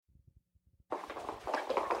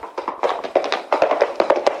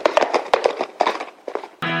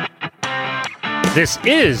This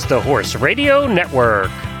is the Horse Radio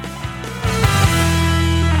Network.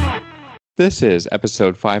 This is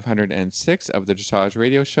episode 506 of the Dressage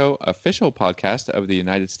Radio Show, official podcast of the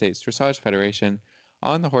United States Dressage Federation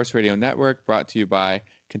on the Horse Radio Network, brought to you by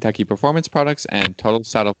Kentucky Performance Products and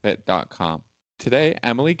TotalSaddleFit.com. Today,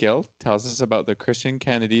 Emily Gill tells us about the Christin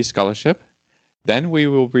Kennedy Scholarship. Then we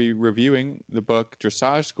will be reviewing the book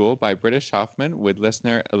Dressage School by British Hoffman with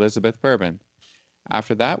listener Elizabeth Bourbon.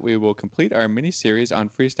 After that, we will complete our mini-series on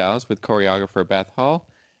freestyles with choreographer Beth Hall,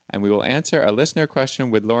 and we will answer a listener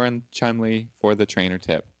question with Lauren Chumley for the trainer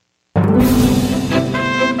tip.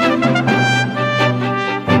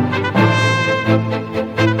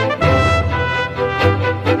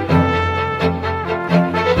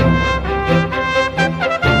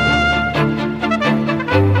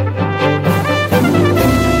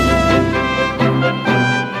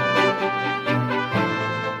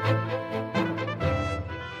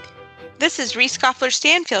 This is Reese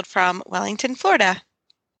Goffler-Stanfield from Wellington, Florida.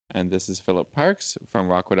 And this is Philip Parks from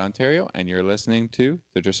Rockwood, Ontario, and you're listening to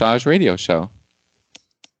the Dressage Radio Show.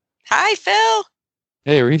 Hi, Phil.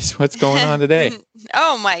 Hey, Reese, what's going on today?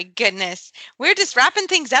 Oh, my goodness. We're just wrapping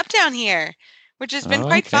things up down here, which has been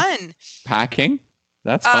quite fun. Packing?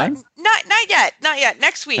 That's fun. Not yet. Not yet.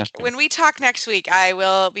 Next week. Okay. When we talk next week, I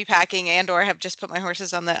will be packing and or have just put my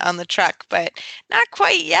horses on the truck, but not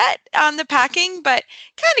quite yet on the packing, but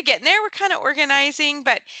kind of getting there. We're kind of organizing,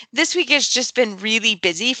 but this week has just been really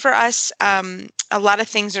busy for us. A lot of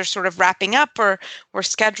things are sort of wrapping up or were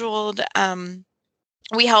scheduled.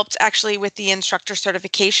 We helped actually with the instructor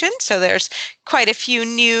certification. So there's quite a few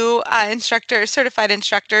new certified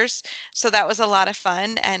instructors. So that was a lot of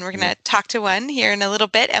fun. And we're going to talk to one here in a little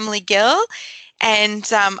bit, Emily Gill. And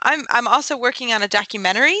I'm also working on a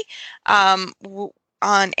documentary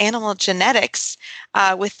on animal genetics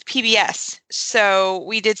with PBS. So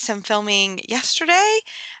we did some filming yesterday.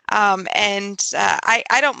 And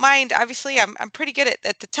I don't mind, obviously, I'm pretty good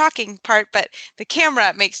at the talking part, but the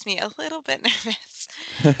camera makes me a little bit nervous.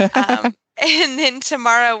 And then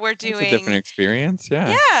tomorrow we're doing... It's a different experience, yeah.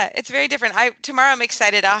 Yeah, it's very different. Tomorrow I'm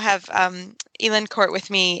excited. I'll have Elin Court with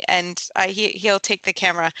me, and he'll take the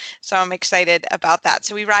camera. So I'm excited about that.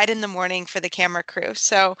 So we ride in the morning for the camera crew.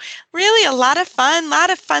 So really a lot of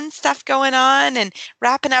fun stuff going on and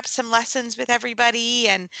wrapping up some lessons with everybody.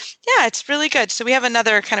 And yeah, it's really good. So we have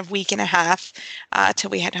another kind of week and a half till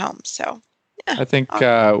we head home. So yeah. I think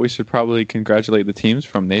we should probably congratulate the teams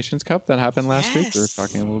from Nations Cup that happened last week. We were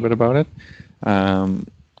talking a little bit about it.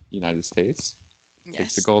 United States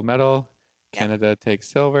takes the gold medal. Yep. Canada takes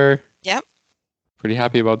silver. Yep. Pretty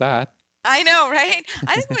happy about that. I know, right?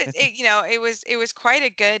 I think it was quite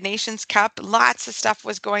a good Nations Cup. Lots of stuff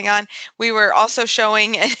was going on. We were also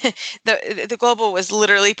showing the global was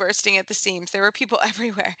literally bursting at the seams. There were people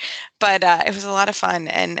everywhere, but it was a lot of fun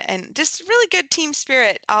and just really good team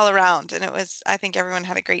spirit all around. And I think everyone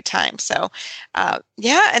had a great time. So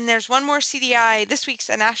and there's one more CDI this week's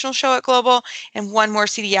a national show at Global, and one more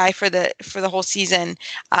CDI for the whole season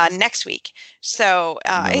next week. So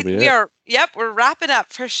we're wrapping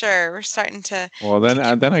up for sure. We're starting to. Well, then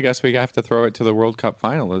I guess we have to throw it to the World Cup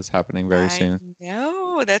final that's happening very soon.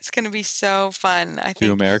 No, that's going to be so fun. I think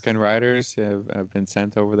 2 American riders have been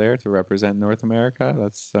sent over there to represent North America.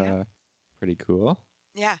 That's pretty cool.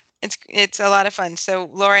 Yeah, it's a lot of fun. So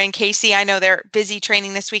Laura and Casey, I know they're busy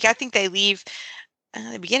training this week. I think they leave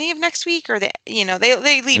the beginning of next week, or they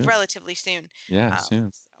leave relatively soon. Yeah,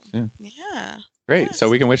 soon. Yeah. Great. Yeah. So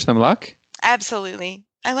we can wish them luck. Absolutely.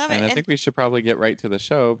 I love it. And I think we should probably get right to the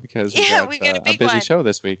show because we got a busy show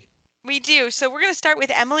this week. We do. So we're going to start with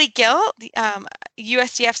Emily Gill,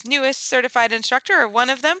 USDF's newest certified instructor, or one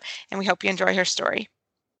of them, and we hope you enjoy her story.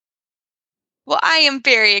 Well, I am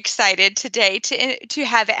very excited today to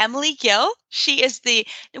have Emily Gill. She is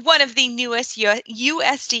one of the newest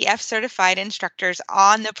USDF certified instructors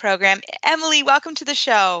on the program. Emily, welcome to the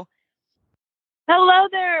show. Hello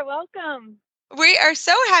there. Welcome. We are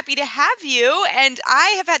so happy to have you, and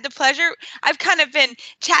I have had the pleasure. I've kind of been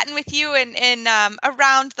chatting with you in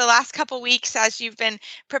around the last couple weeks as you've been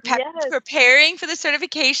preparing for the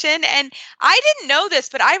certification. And I didn't know this,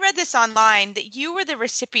 but I read this online that you were the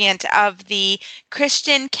recipient of the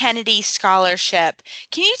Christin Kennedy Scholarship.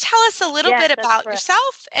 Can you tell us a little bit about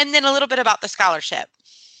yourself and then a little bit about the scholarship?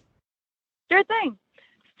 Sure thing.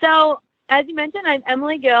 So, as you mentioned, I'm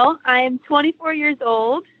Emily Gill. I'm 24 years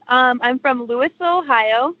old. I'm from Louisville,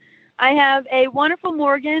 Ohio. I have a wonderful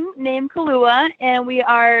Morgan named Kalua, and we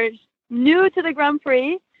are new to the Grand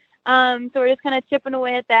Prix. So we're just kind of chipping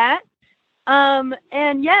away at that.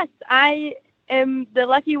 And yes, I am the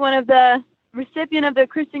lucky one of the recipient of the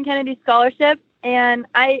Christin Kennedy Scholarship. and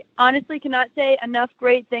I honestly cannot say enough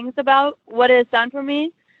great things about what it has done for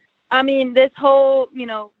me. I mean, this whole,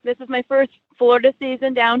 this is my first Florida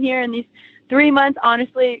season down here, and these 3 months,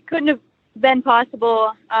 honestly, couldn't have been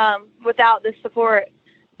possible without this support.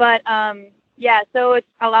 But, yeah, so it's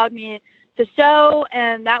allowed me to show,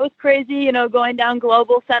 and that was crazy, going down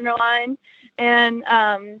global center line and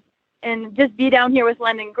just be down here with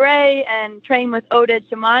London Gray and train with Oded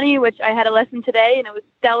Shamani, which I had a lesson today, and it was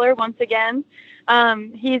stellar once again.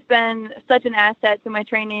 He's been such an asset to my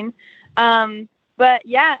training. But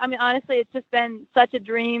yeah, I mean, honestly, it's just been such a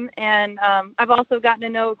dream. And I've also gotten to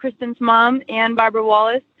know Christin's mom and Barbara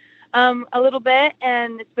Wallace a little bit,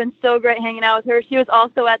 and it's been so great hanging out with her. She was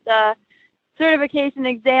also at the certification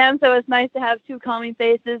exam, so it's nice to have two calming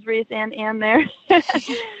faces, Reese and Ann, there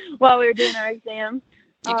while we were doing our exam.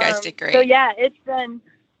 You guys did great. So yeah, it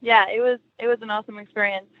was an awesome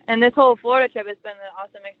experience, and this whole Florida trip has been an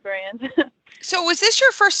awesome experience. So was this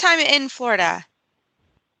your first time in Florida?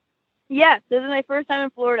 Yes, this is my first time in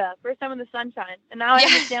Florida, first time in the sunshine, and now I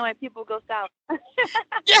understand why people go south.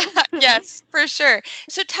 Yeah, yes, for sure.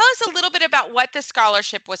 So tell us a little bit about what the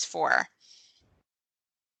scholarship was for.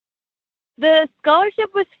 The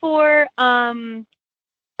scholarship was for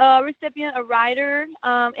a recipient, a rider,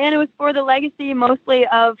 and it was for the legacy mostly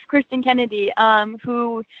of Christin Kennedy,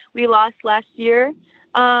 who we lost last year.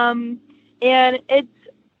 And it's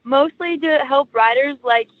mostly to help riders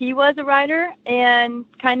like he was a rider and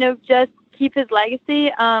kind of just keep his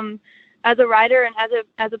legacy as a rider and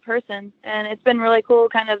as a person. And it's been really cool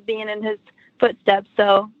kind of being in his footsteps.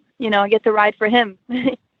 So, I get to ride for him.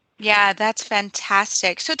 Yeah, that's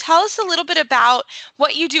fantastic. So tell us a little bit about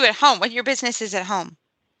what you do at home, what your business is at home.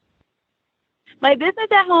 My business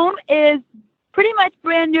at home is pretty much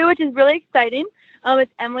brand new, which is really exciting.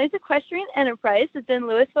 It's Emily's Equestrian Enterprise. It's in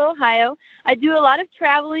Louisville, Ohio. I do a lot of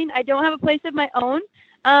traveling. I don't have a place of my own,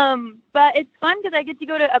 but it's fun because I get to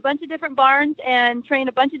go to a bunch of different barns and train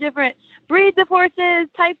a bunch of different breeds of horses,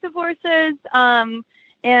 types of horses,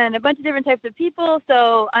 and a bunch of different types of people.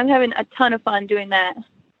 So I'm having a ton of fun doing that.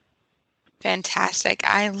 Fantastic.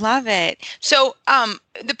 I love it. So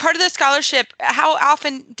the part of the scholarship, how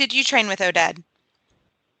often did you train with Oded?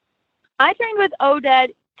 I trained with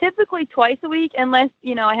Oded typically twice a week, unless,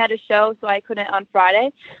 I had a show, so I couldn't on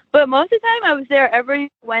Friday. But most of the time I was there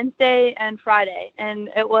every Wednesday and Friday. And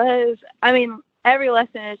it was, every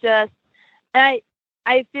lesson is just, I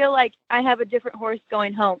feel like I have a different horse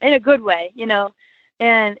going home in a good way,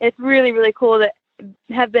 and it's really, really cool to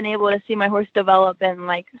have been able to see my horse develop,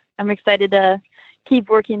 and I'm excited to keep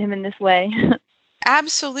working him in this way.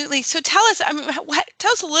 Absolutely. So tell us,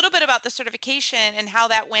 tell us a little bit about the certification and how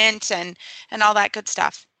that went and all that good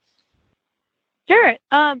stuff. Sure.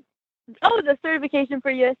 The certification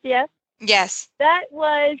for USDF? Yes. That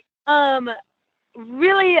was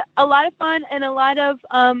really a lot of fun and a lot of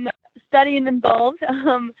studying involved.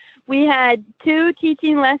 We had 2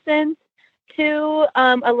 teaching lessons, 2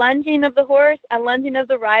 a lunging of the horse, a lunging of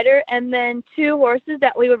the rider, and then 2 horses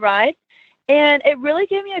that we would ride. And it really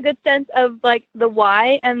gave me a good sense of the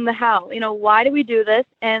why and the how. Why do we do this,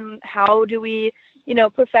 and how do we,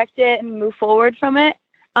 perfect it and move forward from it?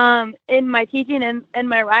 In my teaching and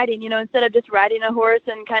my riding, instead of just riding a horse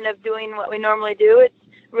and kind of doing what we normally do, it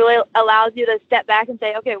really allows you to step back and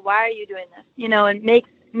say, okay, why are you doing this? And makes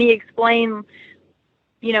me explain,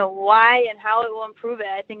 why and how it will improve it.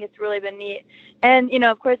 I think it's really been neat. And,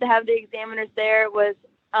 of course, to have the examiners there was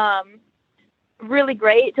really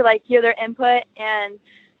great to hear their input and,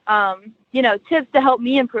 tips to help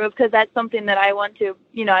me improve, because that's something that I want to,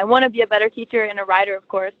 I want to be a better teacher and a rider, of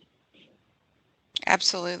course.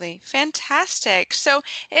 Absolutely. Fantastic. So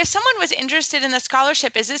if someone was interested in the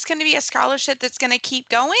scholarship, is this going to be a scholarship that's going to keep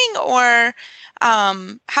going, or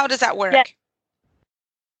how does that work?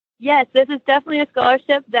 Yes, this is definitely a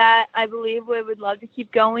scholarship that I believe we would love to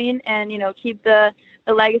keep going and, keep the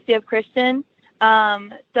legacy of Christin.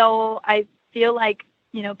 So I feel like,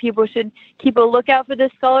 people should keep a lookout for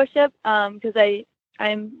this scholarship, because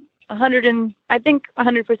I'm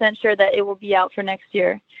 100% sure that it will be out for next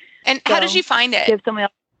year. And how did you find it? Give someone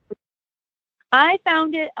else. I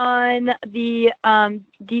found it on the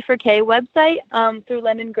D4K website through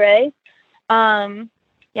London Gray. I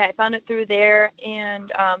found it through there,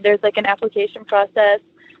 and there's an application process,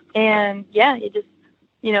 and you just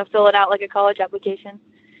fill it out like a college application.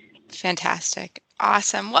 Fantastic.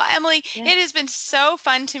 Awesome. Well, Emily, It has been so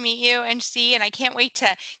fun to meet you and see, and I can't wait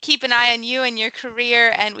to keep an eye on you and your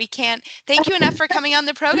career, and we can't thank you enough for coming on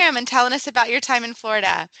the program and telling us about your time in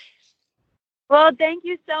Florida. Well, thank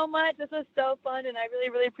you so much. This was so fun, and I really,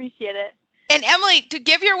 really appreciate it. And Emily, to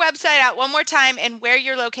give your website out one more time and where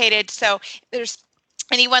you're located, so if there's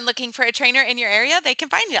anyone looking for a trainer in your area, they can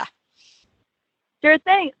find you. Sure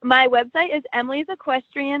thing. My website is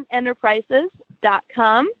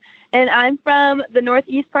emilysequestrianenterprises.com, and I'm from the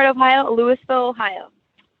northeast part of Ohio, Louisville, Ohio.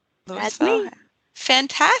 That's me.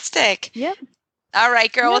 Fantastic. Yep. All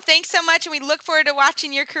right, girl. Yep. Well, thanks so much, and we look forward to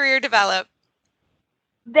watching your career develop.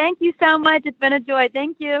 Thank you so much. It's been a joy.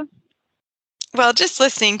 Thank you. Well, just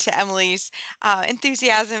listening to Emily's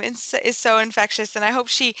enthusiasm is so infectious, and I hope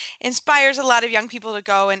she inspires a lot of young people to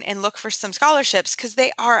go and look for some scholarships, because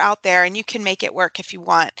they are out there and you can make it work if you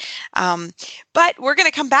want. But we're going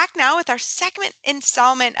to come back now with our second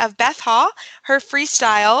installment of Beth Hall, her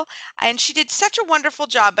freestyle, and she did such a wonderful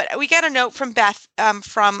job. But we got a note from Beth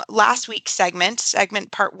from last week's segment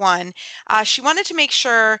part 1. She wanted to make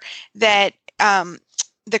sure that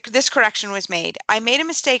this correction was made. I made a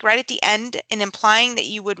mistake right at the end in implying that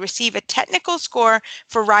you would receive a technical score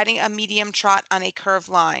for riding a medium trot on a curved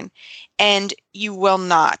line, and you will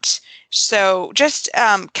not. So just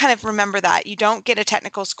kind of remember that. You don't get a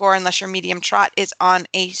technical score unless your medium trot is on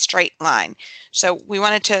a straight line. So we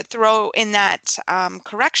wanted to throw in that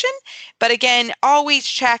correction. But again, always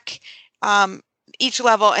check each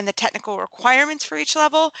level and the technical requirements for each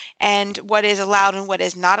level and what is allowed and what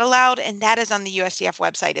is not allowed. And that is on the USDF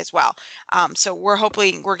website as well. So we're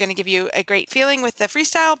going to give you a great feeling with the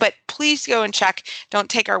freestyle, but please go and check.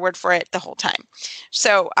 Don't take our word for it the whole time.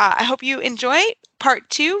 So I hope you enjoy part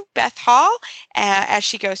 2, Beth Hall, as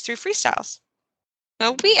she goes through freestyles.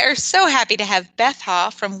 Well, we are so happy to have Beth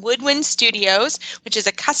Hall from Woodwind Studios, which is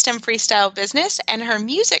a custom freestyle business, and her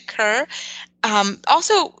music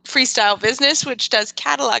also freestyle business, which does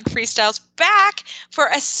catalog freestyles, back for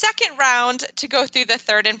a second round to go through the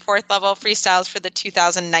 3rd and 4th level freestyles for the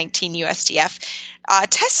 2019 USDF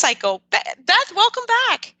test cycle. Beth, welcome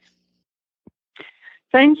back.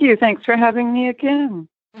 Thank you. Thanks for having me again.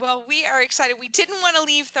 Well, we are excited. We didn't want to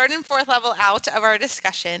leave 3rd and 4th level out of our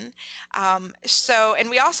discussion. And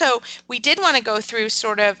we did want to go through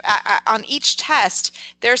sort of on each test,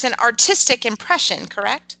 there's an artistic impression,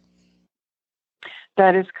 correct?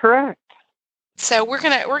 That is correct. So we're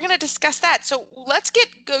gonna discuss that. So let's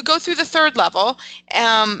go through the 3rd level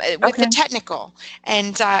with the technical,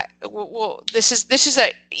 and this is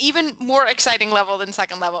a even more exciting level than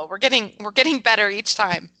 2nd level. We're getting better each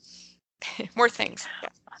time. More things. Yeah.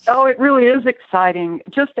 Oh, it really is exciting.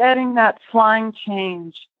 Just adding that flying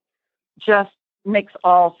change just makes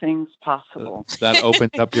all things possible. That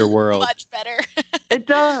opens up your world. Much better. It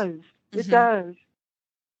does. It does.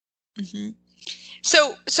 Mm-hmm.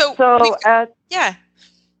 So at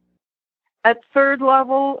 3rd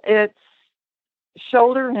level, it's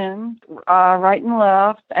shoulder in, right and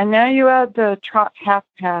left, and now you add the trot half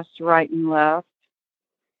pass right and left.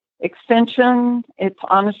 Extension, it's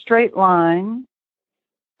on a straight line.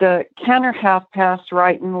 The canter half pass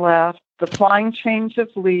right and left, the flying change of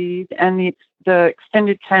lead, and the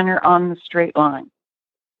extended canter on the straight line.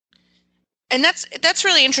 And that's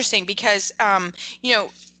really interesting because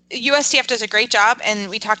USDF does a great job, and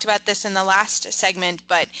we talked about this in the last segment,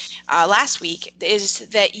 but last week, is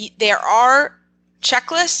that there are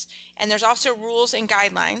checklists and there's also rules and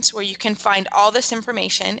guidelines where you can find all this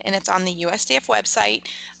information, and it's on the USDF website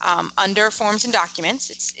under forms and documents.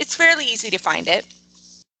 It's fairly easy to find it.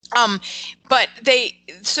 But the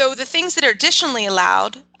things that are additionally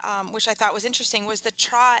allowed, which I thought was interesting, was the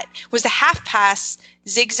half pass,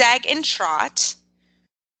 zigzag, and trot.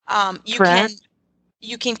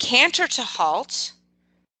 You can canter to halt.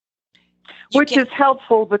 Which is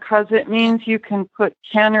helpful because it means you can put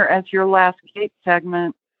canter as your last gait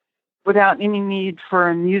segment without any need for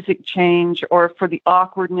a music change or for the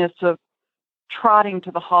awkwardness of trotting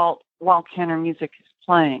to the halt while canter music is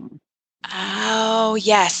playing. Oh,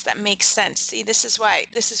 yes, that makes sense. See, this is why,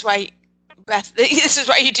 Beth, this is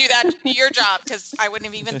why you do that in your job, because I wouldn't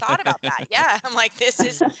have even thought about that. Yeah, I'm like, this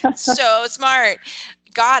is so smart.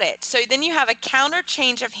 Got it. So then you have a counter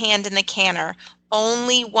change of hand in the canter,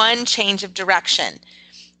 only one change of direction.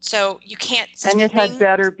 So you can't. And it had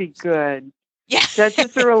better be good. Yeah.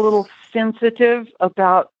 Judges are a little sensitive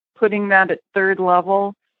about putting that at 3rd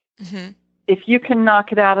level. Mm-hmm. If you can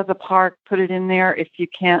knock it out of the park, put it in there. If you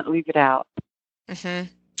can't, leave it out. Mm-hmm.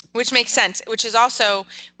 Which makes sense, which is also,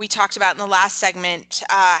 we talked about in the last segment,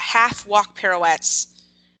 half walk pirouettes.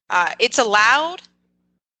 It's allowed,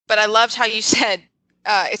 but I loved how you said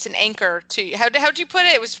it's an anchor to, how'd you put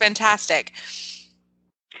it? It was fantastic.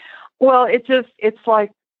 Well, it's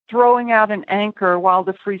like throwing out an anchor while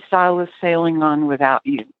the freestyle is sailing on without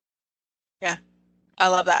you. Yeah, I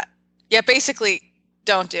love that. Yeah, basically,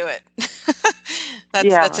 don't do it.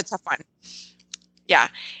 That's a tough one. Yeah.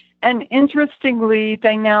 And interestingly,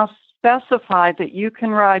 they now specify that you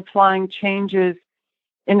can ride flying changes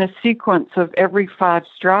in a sequence of every 5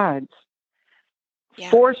 strides. Yeah.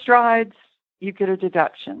 4 strides, you get a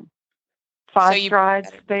deduction. 5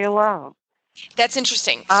 strides, they allow. That's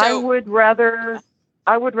interesting. I would rather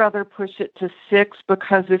push it to 6,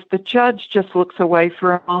 because if the judge just looks away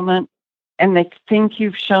for a moment and they think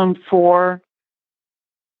you've shown 4,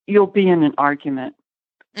 you'll be in an argument.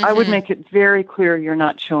 Mm-hmm. I would make it very clear you're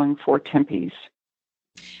not showing 4 tempies.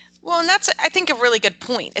 Well, and that's, I think, a really good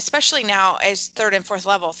point, especially now as 3rd and 4th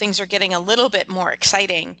level, things are getting a little bit more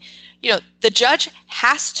exciting. You know, the judge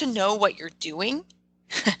has to know what you're doing.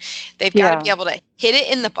 They've got to be able to hit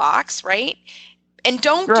it in the box, right? And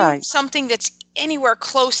don't do something that's anywhere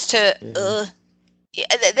close to,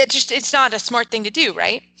 that just, it's not a smart thing to do,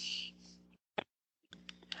 right?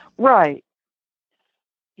 Right.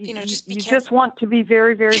 You know, you just want to be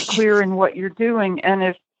very, very clear in what you're doing. And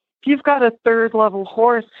if you've got a 3rd level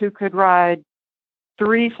horse who could ride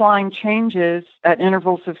 3 flying changes at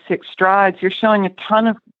intervals of 6 strides, you're showing a ton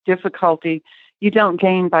of difficulty. You don't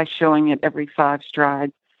gain by showing it every 5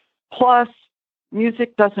 strides. Plus,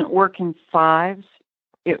 music doesn't work in 5s.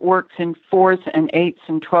 It works in 4s and 8s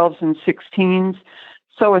and 12s and 16s.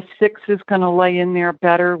 So a 6 is going to lay in there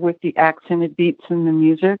better with the accented beats in the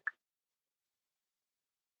music.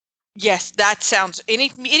 Yes, that sounds.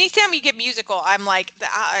 Anytime you get musical, I'm like,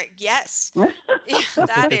 yes,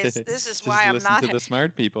 This is why I'm not. To the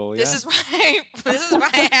smart people. This is why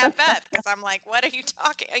I have Beth, because I'm like, what are you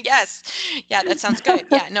talking? Yes, yeah, that sounds good.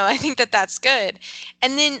 Yeah, no, I think that's good.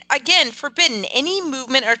 And then again, forbidden any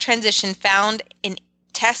movement or transition found in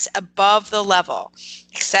tests above the level,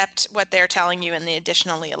 except what they're telling you in the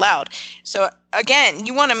additionally allowed. So again,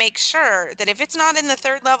 you want to make sure that if it's not in the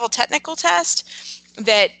 3rd level technical test,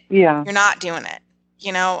 that you're not doing it,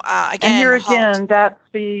 you know, again. And here again, that's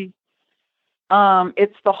the,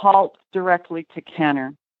 it's the halt directly to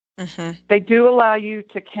canter. Mm-hmm. They do allow you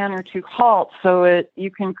to canter to halt, so you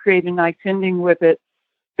can create a nice ending with it,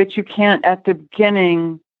 but you can't at the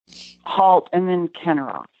beginning halt and then canter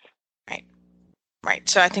off. Right.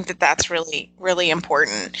 So I think that's really, really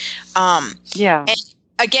important. And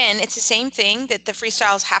again, it's the same thing that the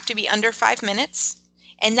freestyles have to be under 5 minutes.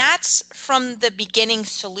 And that's from the beginning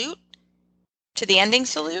salute to the ending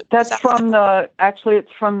salute? That's it's from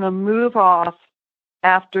the move off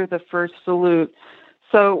after the first salute.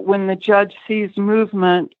 So when the judge sees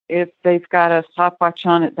movement, if they've got a stopwatch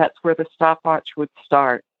on it, that's where the stopwatch would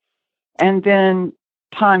start. And then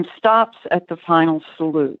time stops at the final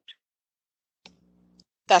salute.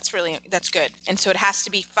 That's good. And so it has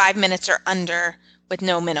to be 5 minutes or under with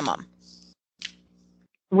no minimum.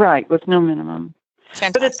 Right, with no minimum.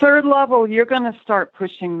 Fantastic. But at 3rd level, you're going to start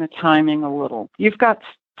pushing the timing a little. You've got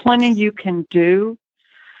plenty you can do,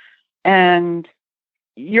 and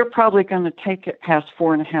you're probably going to take it past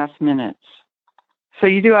 4.5 minutes. So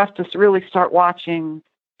you do have to really start watching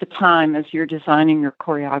the time as you're designing your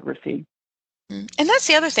choreography. And that's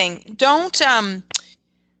the other thing. Don't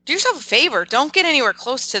do yourself a favor. Don't get anywhere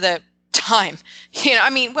close to the time. You know, I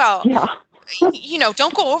mean, you know,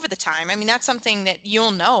 don't go over the time. I mean, that's something that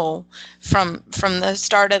you'll know from the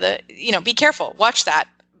start of the, you know, be careful. Watch that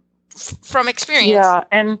from experience. Yeah,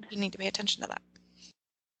 and you need to pay attention to that.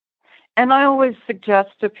 And I always suggest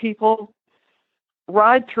to people,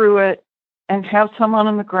 ride through it and have someone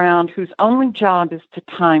on the ground whose only job is to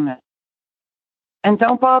time it. And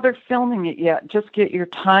don't bother filming it yet. Just get your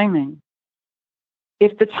timing.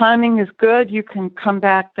 If the timing is good, you can come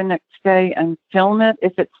back the next day and film it.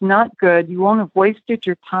 If it's not good, you won't have wasted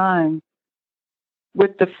your time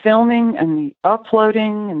with the filming and the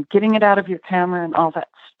uploading and getting it out of your camera and all that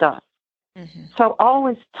stuff. Mm-hmm. So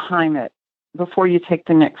always time it before you take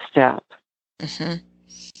the next step.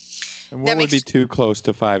 Mm-hmm. And what would be too close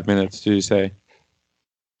to 5 minutes, do you say?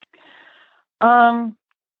 I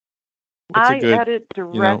edit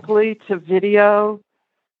directly to video.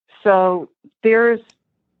 So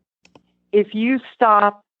if you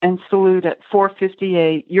stop and salute at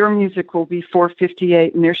 4:58, your music will be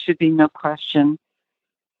 4:58, and there should be no question.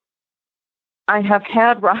 I have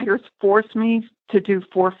had force me to do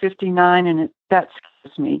 4:59, and that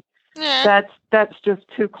scares me. Yeah. That's just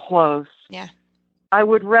too close. Yeah. I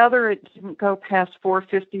would rather it didn't go past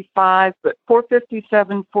 4:55, but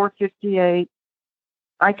 4:57, 4:58,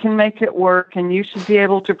 I can make it work, and you should be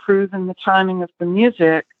able to prove in the timing of the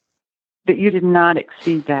music that you did not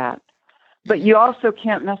exceed that. But you also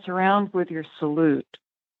can't mess around with your salute.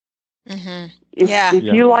 Mm-hmm. If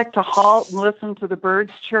you like to halt and listen to the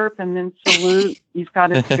birds chirp and then salute, you've got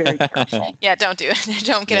to be very careful. Yeah, don't do it.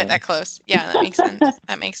 Don't get it that close. Yeah, that makes sense.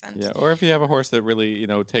 That makes sense. Yeah, or if you have a horse that really,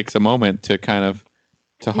 takes a moment to kind of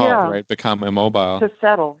to halt, right? Become immobile. To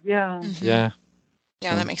settle, yeah. Mm-hmm. Yeah.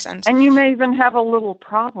 Yeah, that makes sense. And you may even have a little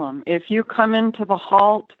problem. If you come into the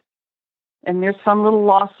halt and there's some little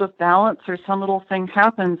loss of balance or some little thing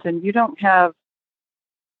happens and you don't have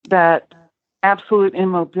that absolute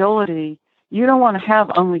immobility, you don't want to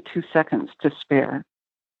have only 2 seconds to spare.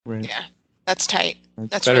 Right. Yeah, that's tight.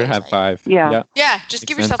 That's better really to have tight. 5. Yeah. Yeah, just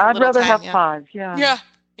give yourself a I'd little rather time. have 5, yeah.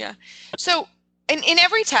 Yeah. So in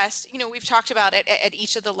every test, we've talked about it at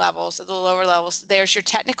each of the levels, at the lower levels, there's your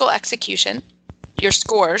technical execution, your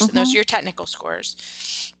scores, and those are your technical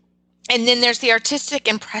scores. And then there's the artistic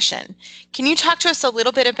impression. Can you talk to us a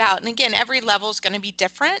little bit about, and again, every level is going to be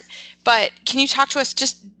different, but can you talk to us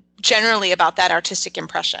just generally about that artistic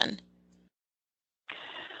impression?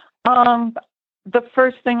 The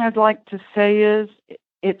first thing I'd like to say is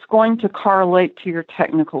it's going to correlate to your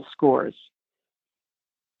technical scores.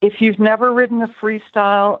 If you've never ridden a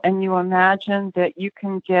freestyle and you imagine that you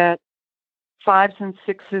can get 5s and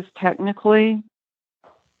 6s technically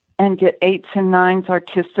and get 8s and 9s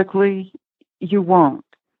artistically, you won't.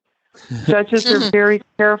 Judges are very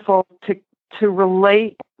careful to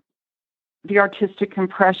relate the artistic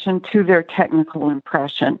impression to their technical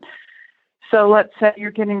impression. So let's say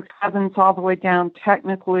you're getting 7s all the way down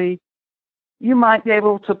technically, you might be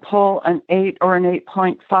able to pull an 8 or an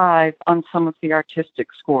 8.5 on some of the artistic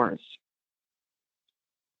scores.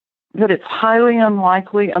 But it's highly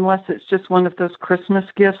unlikely, unless it's just one of those Christmas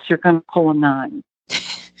gifts, you're going to pull a 9.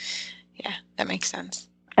 Yeah, that makes sense.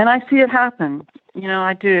 And I see it happen.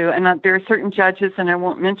 I do. And there are certain judges, and I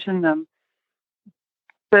won't mention them,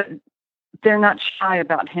 but they're not shy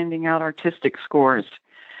about handing out artistic scores.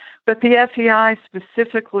 But the FEI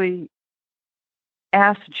specifically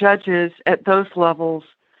asks judges at those levels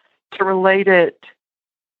to relate it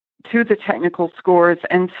to the technical scores.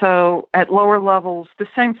 And so at lower levels, the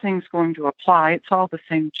same thing's going to apply. It's all the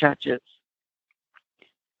same judges.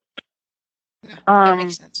 Yeah, that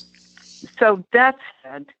makes sense. So that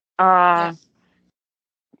said, the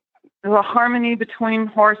harmony between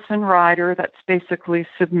horse and rider, that's basically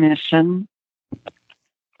submission.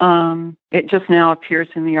 It just now appears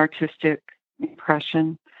in the artistic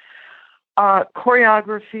impression.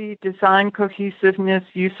 Choreography, design cohesiveness,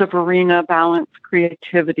 use of arena, balance,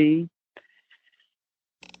 creativity.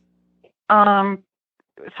 Some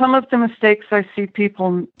of the mistakes I see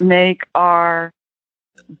people make are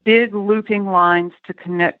big looping lines to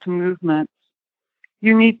connect movements.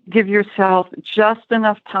 You need to give yourself just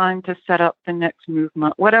enough time to set up the next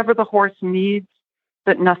movement, whatever the horse needs,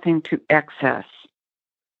 but nothing to excess.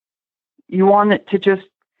 You want to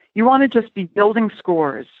just be building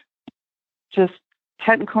scores, just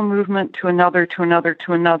technical movement to another, to another,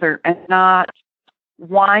 to another, and not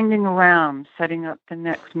winding around setting up the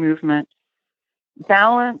next movement.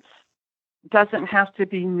 Balance doesn't have to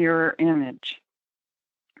be mirror image.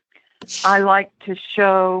 I like to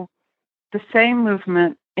show the same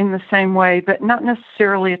movement in the same way, but not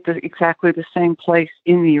necessarily at exactly the same place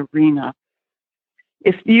in the arena.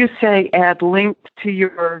 If you say add length to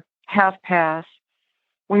your half pass,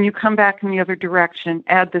 when you come back in the other direction,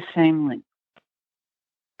 add the same length,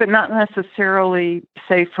 but not necessarily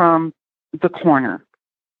say from the corner.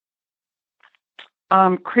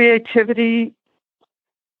 Creativity.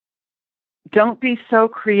 Don't be so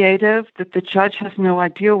creative that the judge has no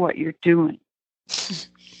idea what you're doing.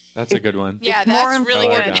 That's a good one. Yeah, that's really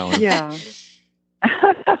good. That one.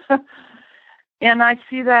 Yeah. And I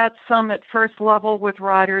see that some at first level with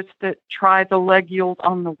riders that try the leg yield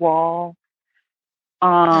on the wall,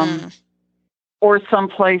 or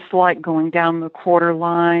someplace like going down the quarter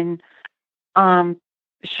line.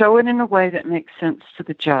 Show it in a way that makes sense to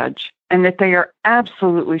the judge and that they are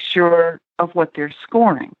absolutely sure of what they're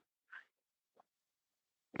scoring.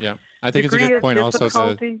 Yeah, I think it's a good point also.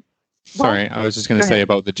 Sorry, I was just going to say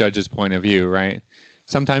about the judge's point of view, right?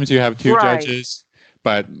 Sometimes you have two judges,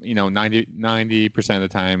 but 90% of the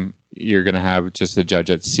time you're going to have just a judge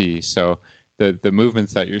at C. So the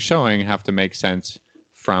movements that you're showing have to make sense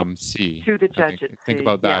from C. To the judge at C. Think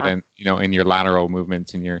about that, and in your lateral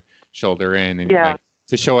movements and your shoulder in, and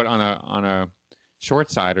to show it on a short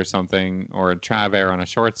side or something, or a travers on a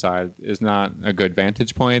short side is not a good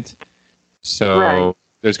vantage point. So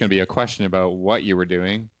there's going to be a question about what you were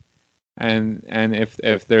doing. And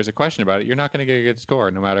if there's a question about it, you're not going to get a good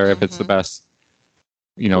score, no matter if it's the best,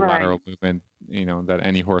 lateral movement, that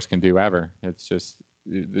any horse can do ever. It's just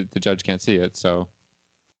the judge can't see it. So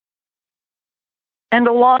And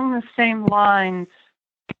along the same lines,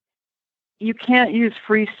 you can't use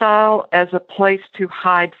freestyle as a place to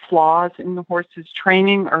hide flaws in the horse's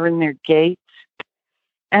training or in their gait.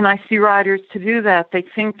 And I see riders to do that. They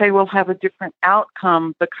think they will have a different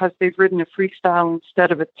outcome because they've ridden a freestyle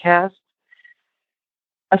instead of a test.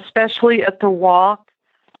 Especially at the walk,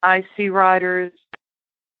 I see riders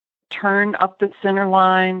turn up the center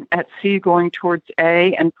line at C going towards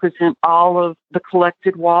A and present all of the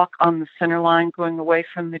collected walk on the center line going away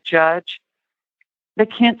from the judge. They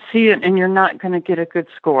can't see it, and you're not going to get a good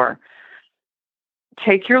score.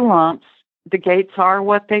 Take your lumps. The gaits are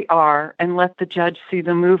what they are, and let the judge see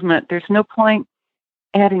the movement. There's no point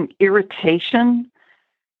adding irritation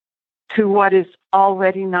to what is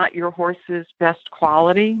already not your horse's best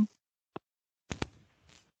quality.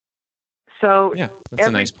 So yeah, that's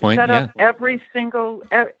a nice point. Set up everything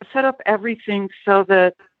so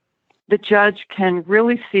that the judge can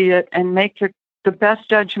really see it and make the best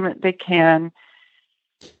judgment they can.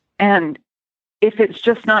 And if it's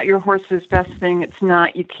just not your horse's best thing, it's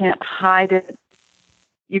not. You can't hide it.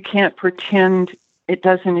 You can't pretend it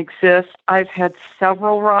doesn't exist. I've had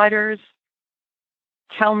several riders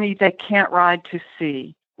tell me they can't ride to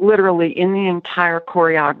C, literally in the entire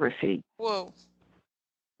choreography. Whoa.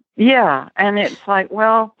 Yeah, and it's like,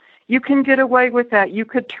 well, you can get away with that. You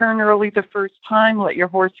could turn early the first time, let your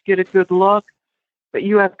horse get a good look, but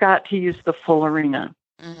you have got to use the full arena.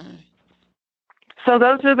 Mm-hmm. So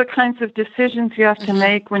those are the kinds of decisions you have to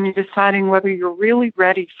make when you're deciding whether you're really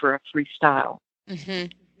ready for a freestyle.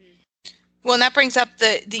 Mm-hmm. Well, and that brings up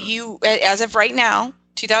you, as of right now,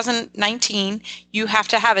 2019, you have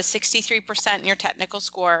to have a 63% in your technical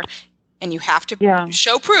score, and you have to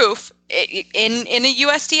show proof in a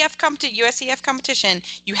USDF competition.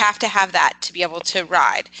 You have to have that to be able to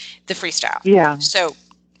ride the freestyle. Yeah. So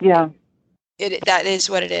yeah, that is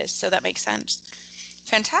what it is. So that makes sense.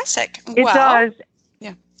 Fantastic. It does.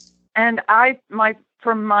 Yeah. And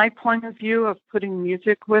from my point of view of putting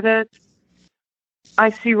music with it, I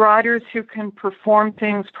see riders who can perform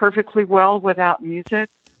things perfectly well without music,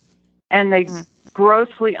 and they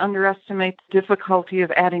grossly underestimate the difficulty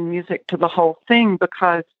of adding music to the whole thing,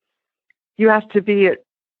 because you have to be at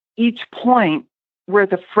each point where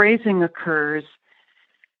the phrasing occurs.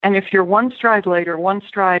 And if you're one stride late or one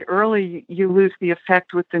stride early, you lose the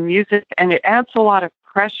effect with the music, and it adds a lot of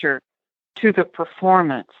pressure to the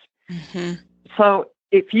performance. Mm-hmm. So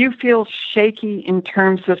if you feel shaky in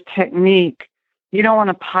terms of technique, you don't want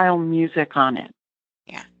to pile music on it.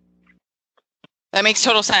 Yeah. That makes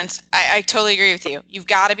total sense. I totally agree with you. You've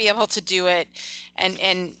got to be able to do it,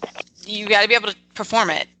 and you got to be able to perform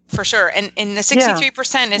it for sure. And the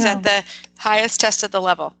 63% is at the highest test of the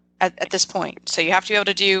level at this point. So you have to be able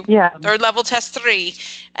to do third level test 3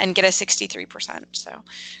 and get a 63%. So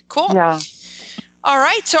cool. Yeah. All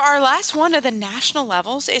right. So our last one of the national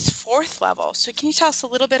levels is 4th level. So can you tell us a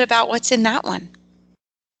little bit about what's in that one?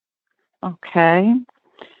 Okay.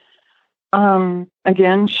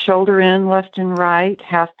 Again, shoulder in left and right,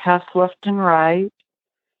 half pass left and right,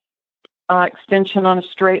 extension on a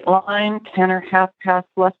straight line, canter half pass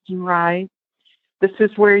left and right. This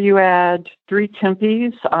is where you add 3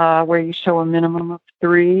 tempies, where you show a minimum of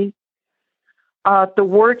 3. The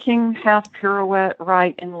working half pirouette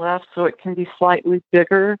right and left, so it can be slightly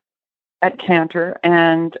bigger at canter,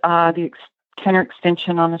 and the canter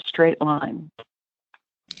extension on a straight line.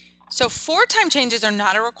 So 4 time changes are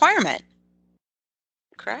not a requirement,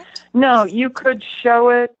 correct? No, you could show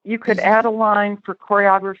it. You could add a line for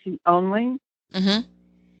choreography only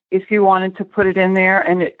if you wanted to put it in there,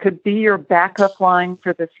 and it could be your backup line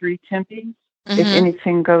for the 3 tempies if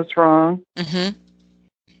anything goes wrong.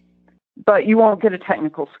 But you won't get a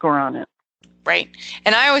technical score on it. Right.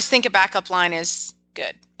 And I always think a backup line is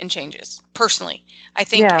good in changes. Personally, I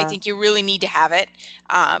think you really need to have it.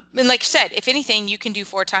 And like you said, if anything, you can do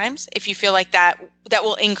 4 times if you feel like that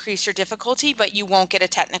will increase your difficulty, but you won't get a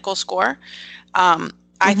technical score.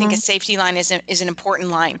 I think a safety line is an important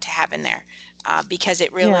line to have in there, because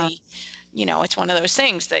it really, it's one of those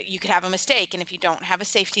things that you could have a mistake, and if you don't have a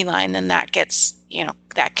safety line, then that gets,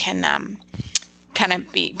 that can kind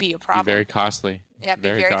of be a problem. Very costly. Yeah,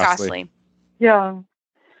 very costly. Yeah.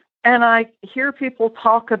 And I hear people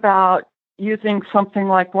talk about using something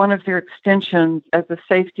like one of their extensions as a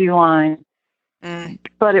safety line,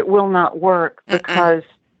 but it will not work because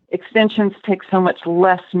extensions take so much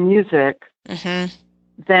less music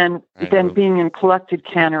than being in collected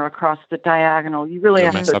canter across the diagonal. You really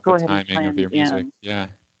have to go ahead and plan your music. Yeah,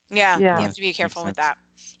 you have to be careful with that.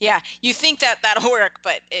 Yeah, you think that'll work,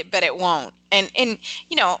 but it won't. And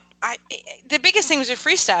the biggest things with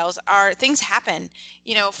freestyles are things happen.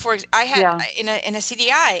 You know, I had in a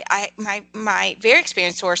CDI, my very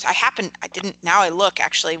experienced horse, now I look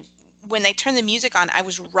actually, when they turned the music on, I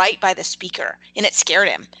was right by the speaker and it scared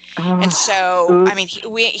him. And so, I mean,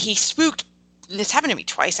 he spooked. This happened to me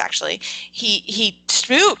twice, actually. He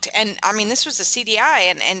spooked, and I mean, this was a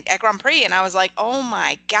CDI and at Grand Prix, and I was like, oh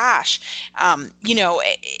my gosh,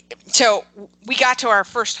 so we got to our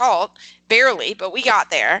first halt, barely, but we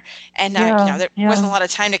got there, and there wasn't a lot of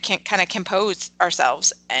time to kind of compose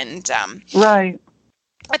ourselves, and right.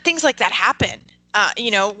 But things like that happen.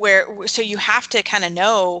 So you have to kind of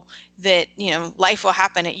know that, life will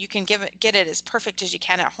happen. You can get it as perfect as you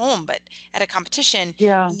can at home, but at a competition,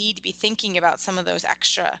 you need to be thinking about some of those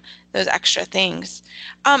extra things.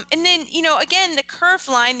 And then, again, the curved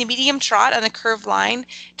line, the medium trot on the curved line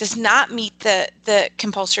does not meet the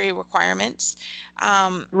compulsory requirements.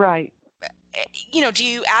 Right. Do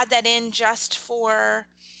you add that in just for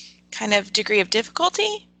kind of degree of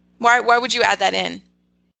difficulty? Why would you add that in?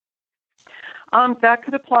 That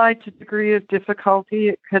could apply to degree of difficulty.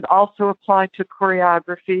 It could also apply to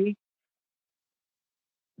choreography.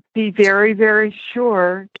 Be very, very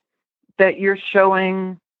sure that you're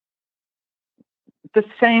showing the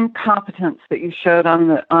same competence that you showed on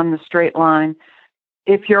the straight line.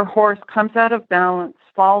 If your horse comes out of balance,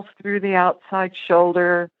 falls through the outside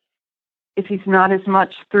shoulder, if he's not as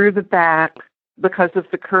much through the back because of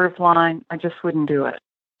the curved line, I just wouldn't do it.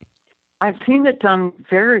 I've seen it done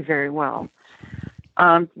very, very well.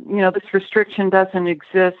 This restriction doesn't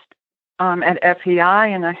exist at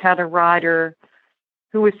FEI, and I had a rider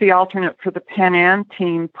who was the alternate for the Pan Am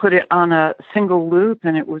team put it on a single loop,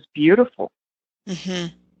 and it was beautiful. Mm-hmm.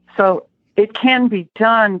 So it can be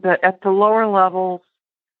done, but at the lower levels,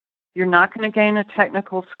 you're not going to gain a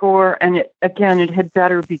technical score, and it had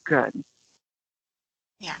better be good.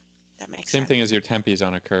 Yeah, that makes Same sense. thing as your tempies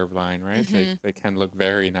on a curved line, right? Mm-hmm. They can look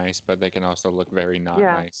very nice, but they can also look very not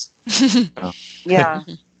nice. Yeah.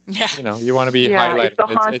 Yeah. You want to be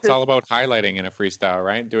highlighting. It's all about highlighting in a freestyle,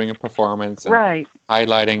 right? Doing a performance, and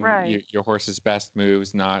highlighting your horse's best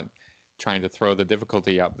moves, not trying to throw the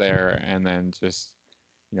difficulty up there and then just,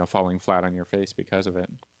 falling flat on your face because of it.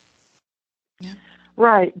 Yeah.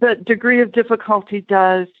 Right. The degree of difficulty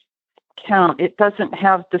does count. It doesn't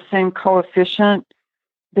have the same coefficient,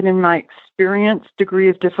 but in my experience, degree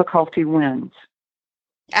of difficulty wins.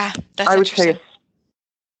 That's I would say,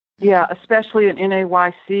 especially in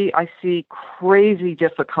NAYC, I see crazy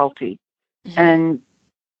difficulty. Mm-hmm. And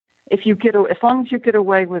as long as you get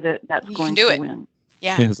away with it, that's going to win.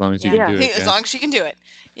 Yeah. As long as you can do it. As long as you can do it.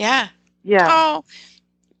 Yeah. Yeah. Oh,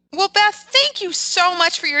 well, Beth, thank you so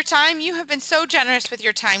much for your time. You have been so generous with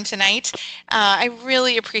your time tonight. I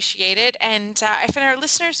really appreciate it. And if our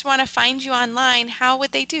listeners want to find you online, how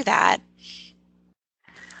would they do that?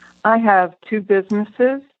 I have 2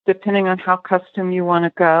 businesses, depending on how custom you want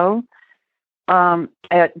to go,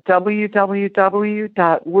 at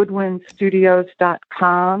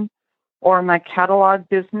www.woodwindstudios.com or my catalog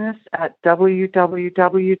business at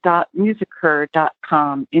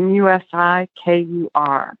www.musikur.com,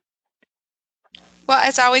 MUSIKUR. Well,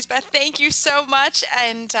 as always, Beth, thank you so much.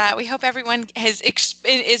 And we hope everyone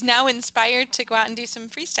is now inspired to go out and do some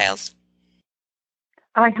freestyles.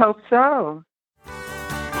 I hope so.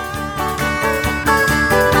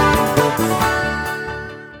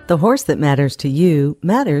 The horse that matters to you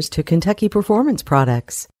matters to Kentucky Performance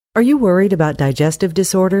Products. Are you worried about digestive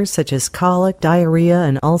disorders such as colic, diarrhea,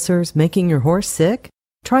 and ulcers making your horse sick?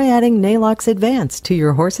 Try adding Nalox Advanced to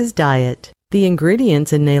your horse's diet. The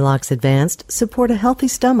ingredients in Nalox Advanced support a healthy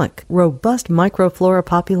stomach, robust microflora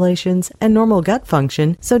populations, and normal gut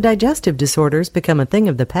function, so digestive disorders become a thing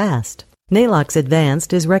of the past. Nalox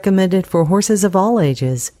Advanced is recommended for horses of all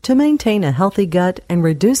ages to maintain a healthy gut and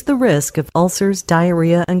reduce the risk of ulcers,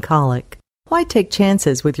 diarrhea, and colic. Why take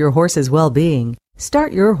chances with your horse's well-being?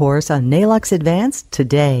 Start your horse on Nalox Advanced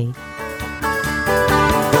today.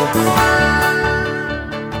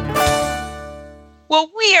 Well,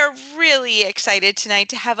 we are really excited tonight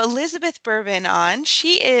to have Elizabeth Bourbon on.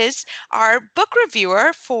 She is our book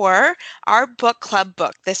reviewer for our book club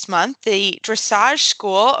book this month, the Dressage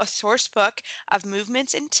School, a source book of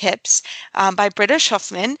movements and tips by Britta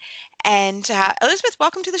Schuffman. And Elizabeth,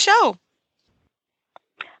 welcome to the show.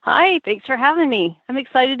 Hi, thanks for having me. I'm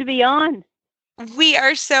excited to be on. We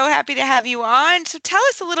are so happy to have you on. So tell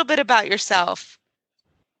us a little bit about yourself.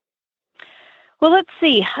 Well, let's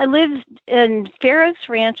see. I live in Fair Oaks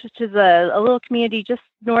Ranch, which is a little community just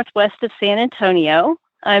northwest of San Antonio.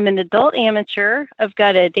 I'm an adult amateur. I've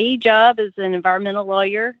got a day job as an environmental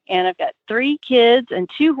lawyer, and I've got 3 kids and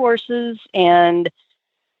 2 horses, and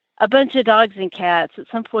a bunch of dogs and cats. At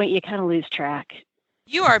some point, you kind of lose track.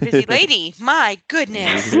 You are a busy lady. My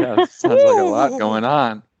goodness. Yeah, sounds like a lot going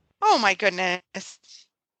on. Oh my goodness.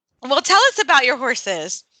 Well, tell us about your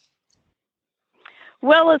horses.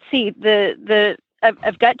 Well, let's see.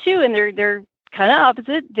 I've got two, and they're kind of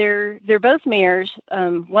opposite. They're both mares.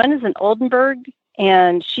 One is an Oldenburg,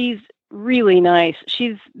 and she's really nice.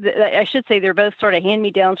 I should say they're both sort of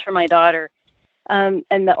hand-me-downs for my daughter. And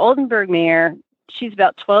the Oldenburg mare, she's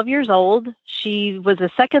about 12 years old. She was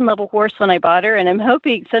a second-level horse when I bought her, and I'm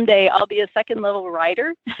hoping someday I'll be a second-level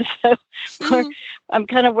rider. So I'm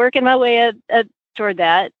kind of working my way toward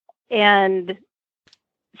that. And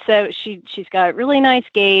so she's got really nice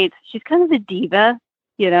gait. She's kind of a diva,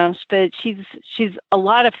 but she's a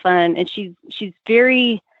lot of fun, and she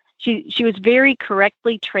was very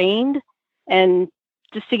correctly trained. And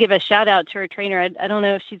just to give a shout out to her trainer, I don't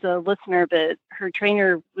know if she's a listener, but her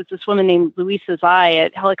trainer was this woman named Louisa Zai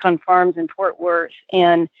at Helicon Farms in Fort Worth.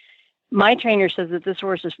 And my trainer says that this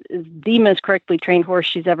horse is the most correctly trained horse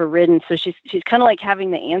she's ever ridden. So she's kind of like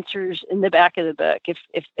having the answers in the back of the book.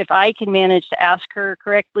 If I can manage to ask her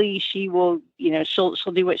correctly, she will, she'll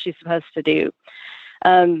do what she's supposed to do.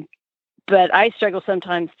 But I struggle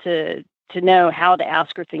sometimes to know how to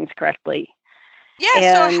ask her things correctly.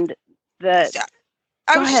 Yeah. And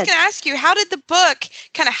I was just going to ask you, how did the book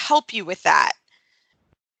kind of help you with that?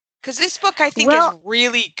 Because this book, I think, is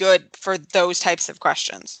really good for those types of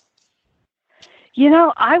questions.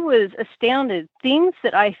 I was astounded. Things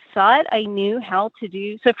that I thought I knew how to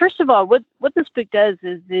do. So first of all, what this book does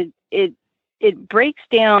is it breaks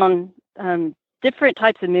down different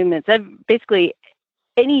types of movements. Basically,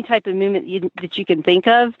 any type of movement that you can think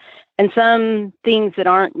of, and some things that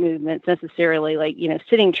aren't movements necessarily, like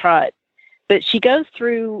sitting trot. But she goes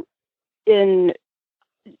through in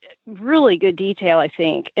really good detail, I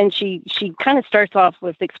think, and she kind of starts off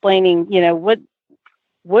with explaining,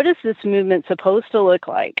 what is this movement supposed to look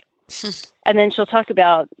like? And then she'll talk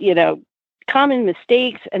about, common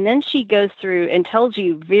mistakes. And then she goes through and tells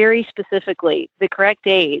you very specifically the correct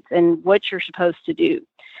aids and what you're supposed to do.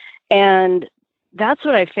 And that's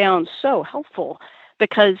what I found so helpful,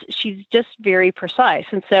 because she's just very precise.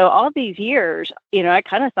 And so all these years, I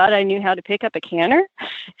kind of thought I knew how to pick up a canter.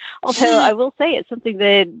 Although I will say it's something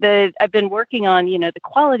that I've been working on, the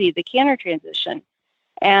quality of the canter transition.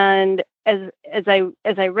 And as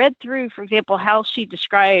I read through, for example, how she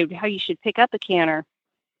described how you should pick up a canter,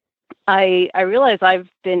 I realized I've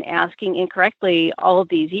been asking incorrectly all of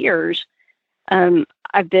these years.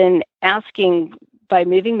 I've been asking by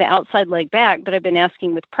moving the outside leg back, but I've been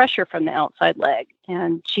asking with pressure from the outside leg.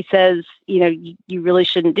 And she says, you really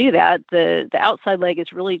shouldn't do that. The outside leg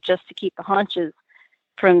is really just to keep the haunches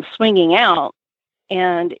from swinging out.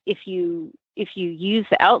 And if you use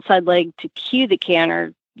the outside leg to cue the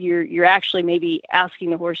canter, you're actually maybe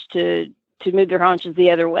asking the horse to move their haunches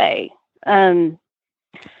the other way.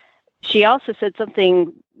 She also said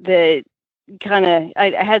something that kind of,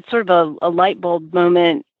 I had sort of a light bulb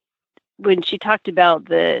moment when she talked about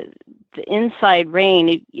the inside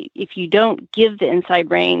rein. If you don't give the inside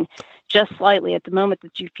rein just slightly at the moment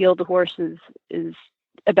that you feel the horse is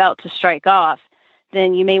about to strike off,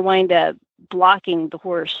 then you may wind up blocking the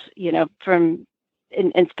horse, from,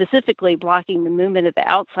 and specifically blocking the movement of the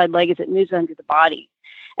outside leg as it moves under the body.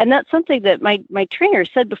 And that's something that my trainer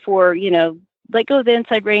said before, let go of the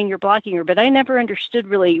inside rein, you're blocking her. But I never understood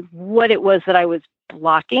really what it was that I was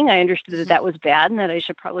blocking. I understood that was bad and that I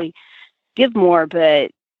should probably give more,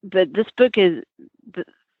 but this book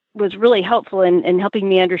was really helpful in helping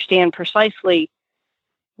me understand precisely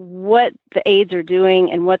what the aids are doing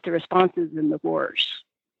and what the response is in the horse.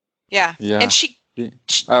 Yeah. And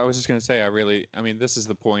I was just going to say, this is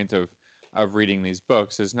the point of reading these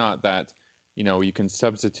books, is not that, you can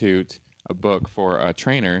substitute a book for a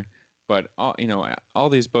trainer, but all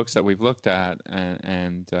these books that we've looked at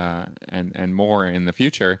and more in the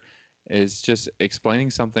future is just explaining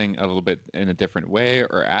something a little bit in a different way,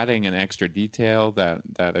 or adding an extra detail that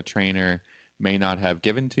a trainer may not have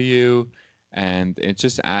given to you. And it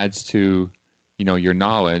just adds to, your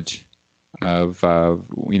knowledge of,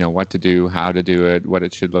 what to do, how to do it, what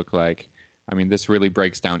it should look like. This really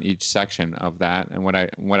breaks down each section of that. And what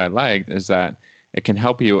I liked is that it can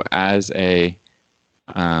help you as a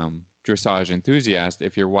dressage enthusiast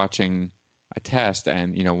if you're watching a test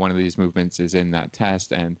and, one of these movements is in that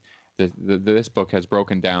test, and this book has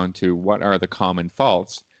broken down to what are the common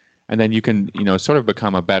faults, and then you can, sort of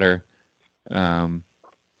become a better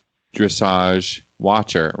dressage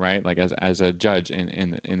watcher, right? Like as a judge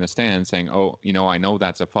in the stand, saying, oh, I know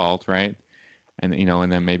that's a fault, right? And,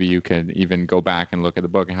 and then maybe you could even go back and look at the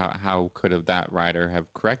book and how could have that rider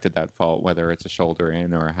have corrected that fault, whether it's a shoulder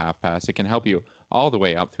in or a half pass. It can help you all the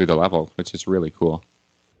way up through the level, which is really cool.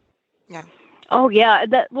 Yeah. Oh yeah.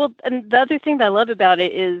 And the other thing that I love about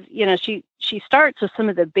it is, she starts with some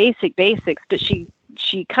of the basics, but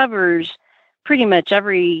she covers pretty much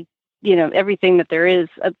everything that there is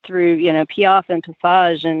up through, Piaffe and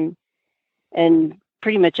Passage and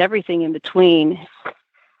pretty much everything in between.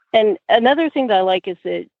 And another thing that I like is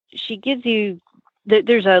that she gives you,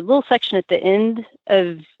 there's a little section at the end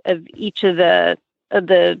of each of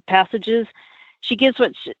the passages. She gives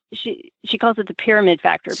what she calls it the pyramid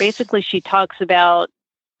factor. Basically, she talks about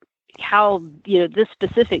how, this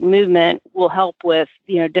specific movement will help with,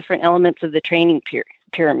 different elements of the training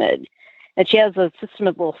pyramid. And she has a system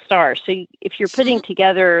of little stars. So if you're putting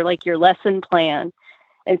together like your lesson plan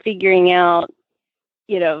and figuring out,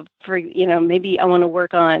 maybe I want to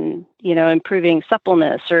work on, improving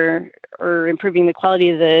suppleness or improving the quality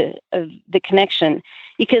of the connection,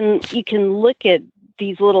 you can look at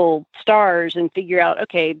these little stars and figure out,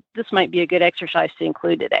 okay, this might be a good exercise to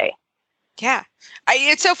include today. Yeah.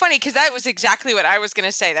 It's so funny because that was exactly what I was going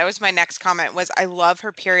to say. That was my next comment was I love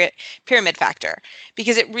her pyramid factor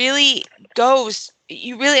because it really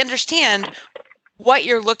you really understand what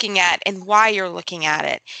you're looking at and why you're looking at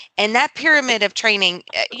it. And that pyramid of training,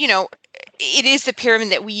 it is the pyramid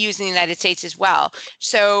that we use in the United States as well.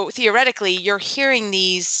 So theoretically, you're hearing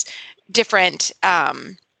these different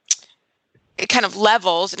kind of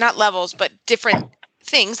levels, not levels, but different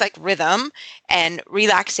things like rhythm and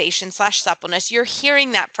relaxation / suppleness. You're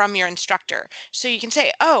hearing that from your instructor. So you can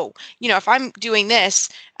say, oh, if I'm doing this,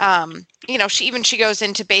 she goes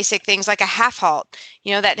into basic things like a half halt,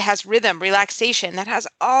 that has rhythm, relaxation, that has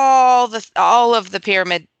all of the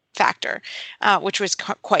pyramid factor, which was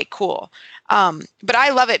quite cool. But I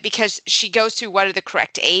love it because she goes through what are the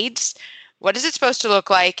correct aids, what is it supposed to look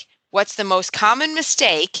like, what's the most common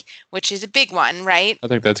mistake, which is a big one, right? I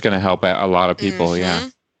think that's going to help a lot of people. Mm-hmm. Yeah.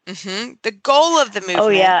 Mm-hmm. The goal of the movement. Oh,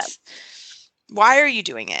 yeah. Why are you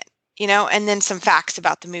doing it? And then some facts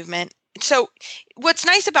about the movement. So what's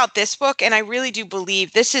nice about this book, and I really do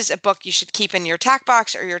believe this is a book you should keep in your tack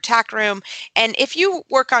box or your tack room. And if you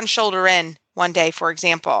work on shoulder in one day, for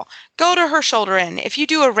example, go to her shoulder in. If you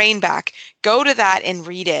do a rein back, go to that and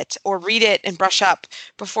read it and brush up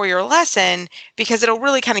before your lesson because it'll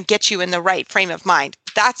really kind of get you in the right frame of mind.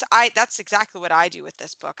 That's exactly what I do with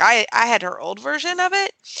this book. I had her old version of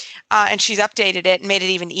it, and she's updated it and made it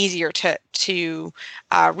even easier to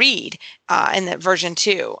read in the version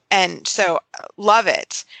 2. And so love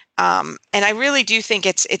it. And I really do think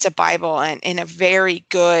it's a Bible and a very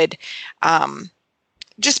good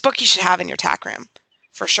just book you should have in your tack room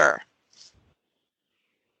for sure.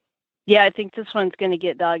 Yeah, I think this one's going to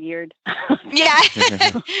get dog-eared. Yeah,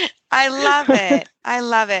 I love it. I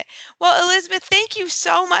love it. Well, Elizabeth, thank you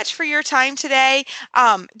so much for your time today.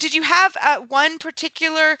 Did you have one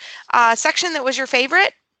particular section that was your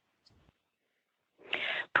favorite?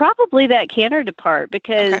 Probably that Canada part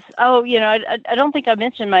because, okay. I don't think I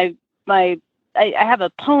mentioned I have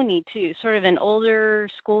a pony too, sort of an older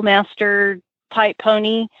schoolmaster type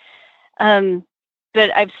pony. But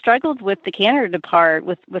I've struggled with the Canada part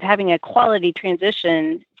with having a quality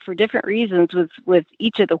transition for different reasons with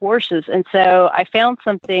each of the horses. And so I found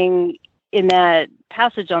something in that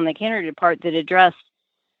passage on the Canada part that addressed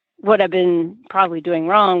what I've been probably doing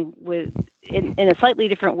wrong with in a slightly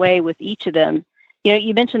different way with each of them.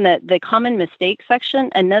 You mentioned that the common mistake section.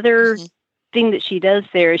 Another thing that she does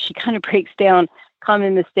there is she kind of breaks down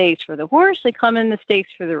common mistakes for the horse and common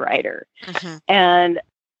mistakes for the rider. And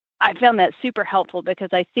I found that super helpful because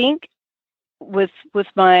I think with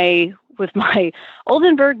my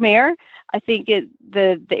Oldenburg mare, I think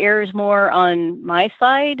the error is more on my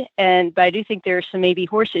side, but I do think there are some maybe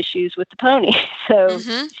horse issues with the pony. So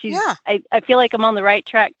I feel like I'm on the right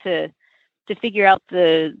track to figure out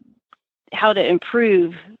how to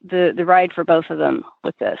improve the ride for both of them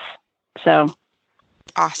with this. So.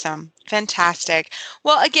 Awesome. Fantastic.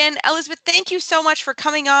 Well, again, Elizabeth, thank you so much for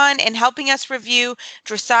coming on and helping us review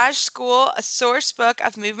Dressage School, a source book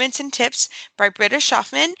of movements and tips by Britta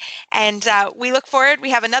Schaffman. And we look forward. We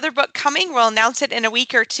have another book coming. We'll announce it in a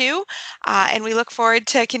week or two. And we look forward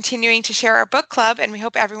to continuing to share our book club. And we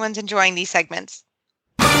hope everyone's enjoying these segments.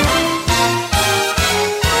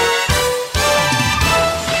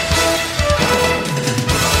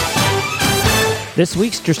 This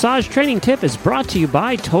week's Dressage Training Tip is brought to you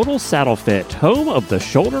by Total Saddle Fit, home of the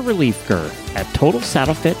shoulder relief girth at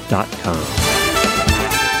TotalSaddleFit.com.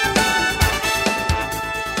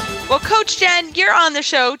 Well, Coach Jen, you're on the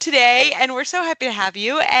show today, and we're so happy to have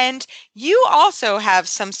you. And you also have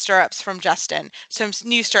some stirrups from Justin, some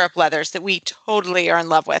new stirrup leathers that we totally are in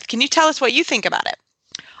love with. Can you tell us what you think about it?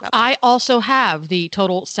 I also have the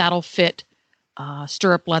Total Saddle Fit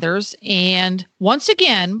stirrup leathers. And once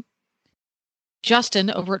again, Justin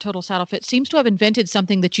over at Total Saddle Fit seems to have invented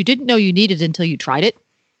something that you didn't know you needed until you tried it.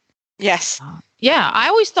 Yes. Yeah, I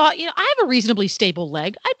always thought, I have a reasonably stable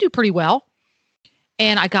leg. I do pretty well.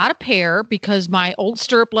 And I got a pair because my old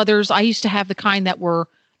stirrup leathers, I used to have the kind that were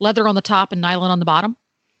leather on the top and nylon on the bottom.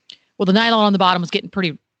 Well, the nylon on the bottom was getting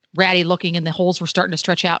pretty ratty looking, and the holes were starting to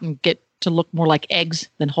stretch out and get to look more like eggs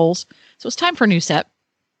than holes. So it's time for a new set.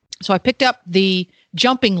 So I picked up the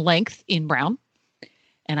jumping length in brown,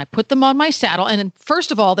 and I put them on my saddle. And then first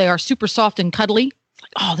of all, they are super soft and cuddly.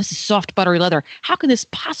 Oh, this is soft, buttery leather. How can this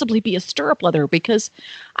possibly be a stirrup leather? Because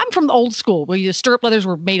I'm from the old school where the stirrup leathers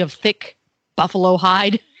were made of thick buffalo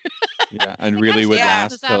hide. Yeah, and really would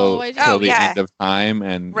last till the end of time.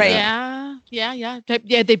 And right. Yeah.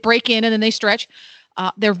 They break in and then they stretch.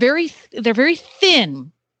 They're very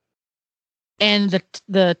thin, and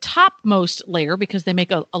the topmost layer, because they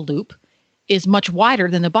make a loop, is much wider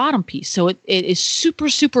than the bottom piece. So it is super,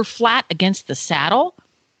 super flat against the saddle,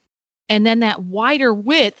 and then that wider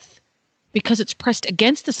width, because it's pressed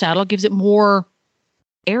against the saddle, gives it more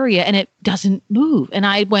area and it doesn't move. And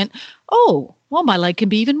I went, oh, well, my leg can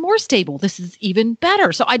be even more stable. This is even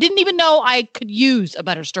better. So I didn't even know I could use a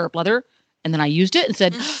better stirrup leather. And then I used it and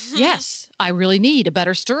said, yes, I really need a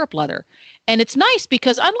better stirrup leather. And it's nice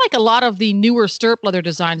because unlike a lot of the newer stirrup leather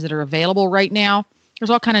designs that are available right now,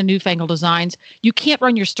 there's all kind of newfangled designs. You can't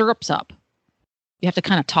run your stirrups up. You have to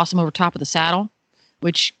kind of toss them over top of the saddle,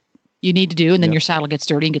 which you need to do, and then your saddle gets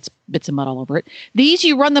dirty and gets bits of mud all over it. These,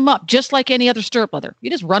 you run them up just like any other stirrup leather. You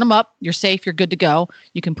just run them up. You're safe. You're good to go.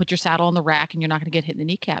 You can put your saddle on the rack, and you're not going to get hit in the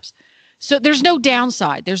kneecaps. So there's no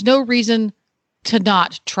downside. There's no reason to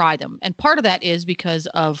not try them. And part of that is because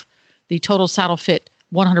of the Total Saddle Fit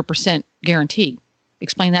 100% guarantee.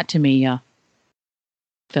 Explain that to me,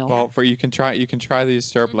 Phil. Well, you can try these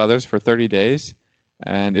stirrup leathers for 30 days,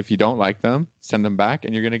 and if you don't like them, send them back,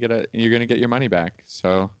 and you're gonna get your money back.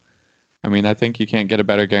 So, I mean, I think you can't get a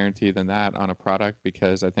better guarantee than that on a product,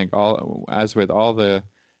 because I think as with all the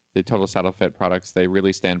Total Saddle Fit products, they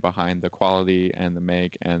really stand behind the quality and the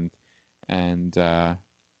make, and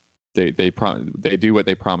they do what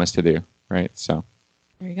they promise to do, right? So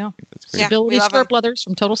there you go. That's great. Stability stirrup leathers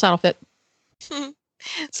from Total Saddle Fit.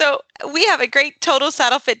 So we have a great Total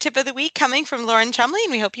Saddle Fit tip of the week coming from Lauren Chumley,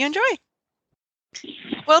 and we hope you enjoy.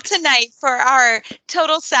 Well, tonight for our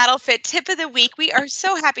Total Saddle Fit tip of the week, we are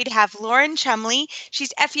so happy to have Lauren Chumley.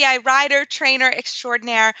 She's FEI rider, trainer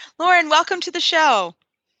extraordinaire. Lauren, welcome to the show.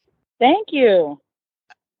 Thank you.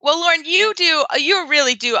 Well, Lauren, you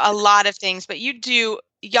really do a lot of things, but you do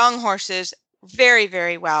young horses very,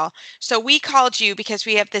 very well. So we called you because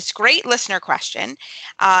we have this great listener question.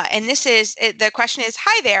 And the question is,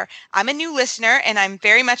 hi there, I'm a new listener and I'm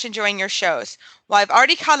very much enjoying your shows. Well, I've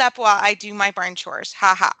already caught up while I do my barn chores.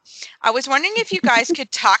 Haha. I was wondering if you guys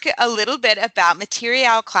could talk a little bit about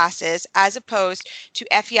material classes as opposed to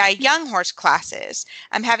FEI young horse classes.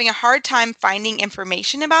 I'm having a hard time finding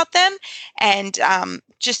information about them and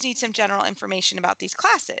just need some general information about these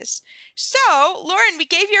classes. So, Lauren, we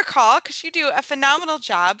gave you a call because you do a phenomenal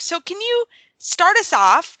job. So can you start us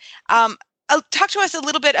off? Talk to us a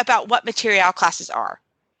little bit about what material classes are.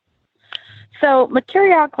 So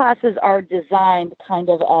material classes are designed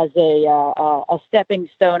kind of as a stepping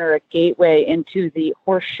stone or a gateway into the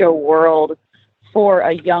horse show world for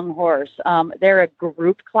a young horse. They're a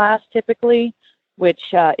group class typically,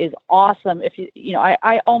 which is awesome.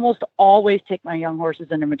 I almost always take my young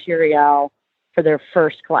horses into material for their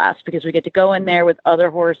first class because we get to go in there with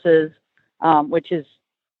other horses, which is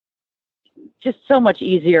just so much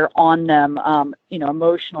easier on them,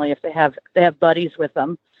 emotionally if they have buddies with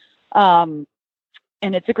them.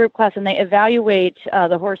 And it's a group class, and they evaluate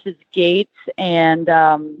the horse's gait and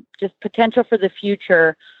just potential for the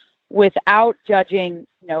future without judging,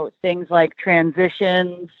 things like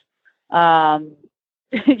transitions.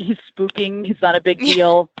 He's spooking. It's not a big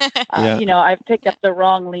deal. I've picked up the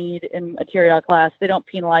wrong lead in material class. They don't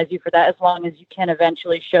penalize you for that as long as you can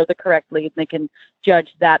eventually show the correct lead, and they can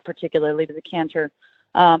judge that particular lead of the canter.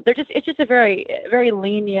 It's just a very, very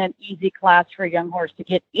lenient, easy class for a young horse to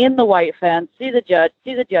get in the white fence, see the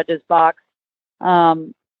judge's box,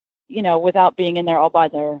 without being in there all by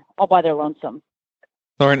their lonesome.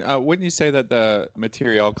 Lauren, wouldn't you say that the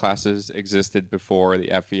material classes existed before the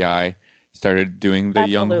FEI started doing the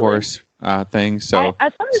young horse thing? So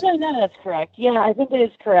as far as I know, that's correct. Yeah, I think it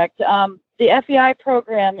is correct. the FEI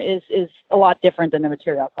program is a lot different than the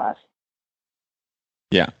material class.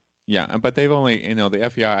 Yeah, but they've only, the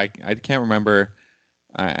FEI, I can't remember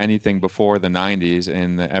anything before the 90s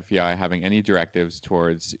in the FEI having any directives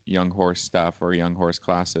towards young horse stuff or young horse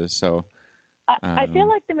classes. So I feel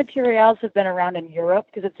like the materials have been around in Europe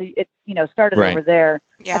because it's started Right. over there.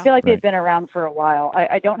 Yeah. I feel like they've Right. been around for a while.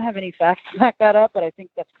 I don't have any facts to back that up, but I think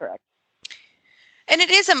that's correct. And it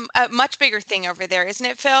is a much bigger thing over there, isn't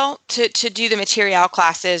it, Phil, to do the material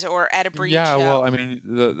classes or at a breed yeah, show? well, I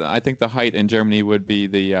mean, I think the height in Germany would be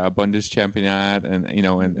the Bundeschampionat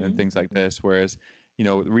and things like this, whereas,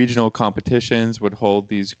 regional competitions would hold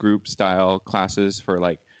these group style classes for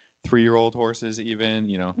like 3-year-old horses even,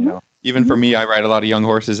 Even for me, I ride a lot of young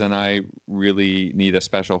horses, and I really need a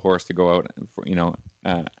special horse to go out for,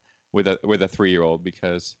 with a 3-year-old,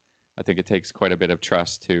 because I think it takes quite a bit of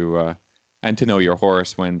trust to and to know your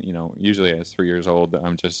horse when, usually as 3 years old,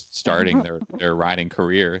 I'm just starting their riding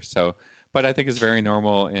career. So, but I think it's very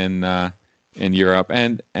normal in Europe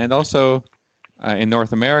and also in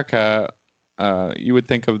North America. You would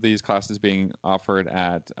think of these classes being offered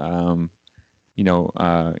at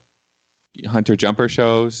hunter jumper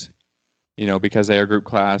shows, because they are group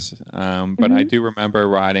class. But I do remember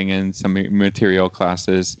riding in some material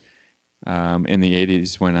classes in the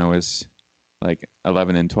 80s when I was like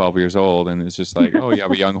 11 and 12 years old. And it's just like, oh, you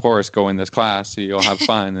have a young horse, go in this class, so you'll have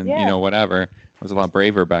fun. And, whatever. I was a lot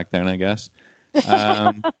braver back then, I guess.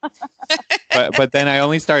 But then I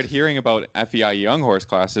only started hearing about FEI young horse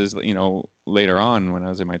classes, later on when I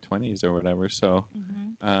was in my 20s or whatever. So,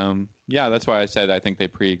 that's why I said I think they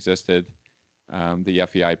pre-existed the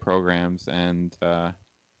FEI programs, and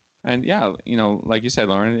like you said,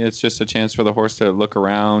 Lauren, it's just a chance for the horse to look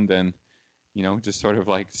around and just sort of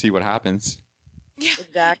like see what happens. Yeah.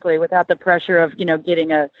 Exactly, without the pressure of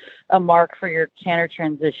getting a mark for your canter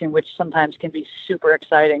transition, which sometimes can be super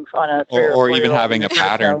exciting on a or even having a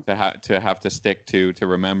pattern to have to stick to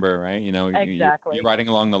remember, right? Exactly. You're riding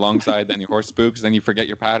along the long side, then your horse spooks, then you forget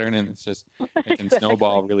your pattern, and it's just it can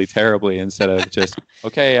snowball really terribly instead of just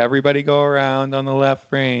okay, everybody go around on the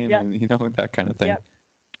left rein, and that kind of thing. Yep.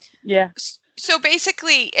 Yeah. So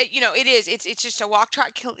basically, it's just a walk,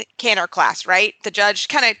 trot, canter class, right? The judge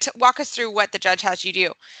kind of walk us through what the judge has you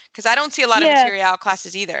do, because I don't see a lot of material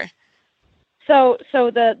classes either. So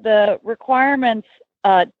the requirements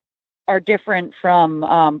are different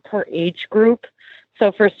from per age group.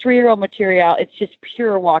 So for 3-year-old material, it's just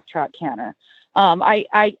pure walk, trot, canter.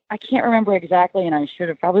 I can't remember exactly, and I should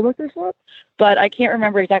have probably looked this up, but I can't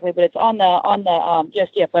remember exactly. But it's on the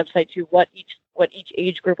GSDF website too, what each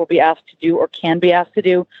age group will be asked to do or can be asked to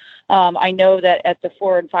do. I know that at the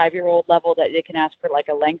 4 and 5-year-old level that they can ask for like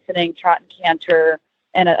a lengthening trot and canter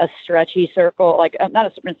and a stretchy circle, like not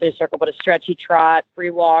a necessarily circle, but a stretchy trot, free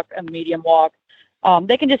walk, a medium walk.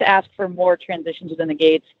 They can just ask for more transitions within the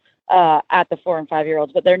gaits at the 4 and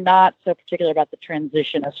 5-year-olds, but they're not so particular about the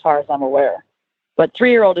transition as far as I'm aware. But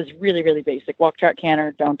 3-year-old is really, really basic. Walk, trot,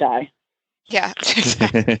 canter, don't die. Yeah.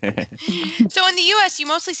 So in the U.S., you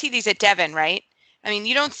mostly see these at Devon, right? I mean,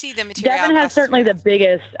 you don't see the material. Devon has certainly the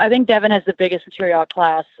biggest. I think Devon has the biggest material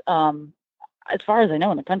class, as far as I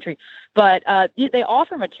know, in the country. But they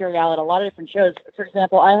offer material at a lot of different shows. For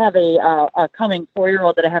example, I have a coming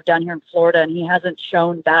 4-year-old that I have down here in Florida, and he hasn't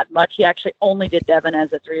shown that much. He actually only did Devon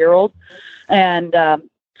as a 3-year-old. And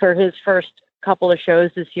for his first couple of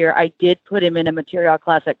shows this year, I did put him in a material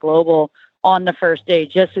class at Global on the first day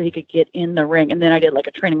just so he could get in the ring. And then I did like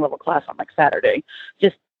a training level class on like Saturday.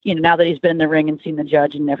 Just, now that he's been in the ring and seen the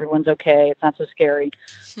judge and everyone's okay, it's not so scary.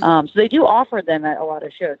 So they do offer them at a lot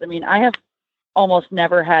of shows. I mean, I have almost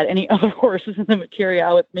never had any other horses in the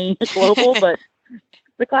material with me at Global, but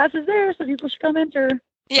the class is there, so people should come enter.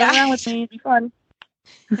 Run around with me. It'd be fun.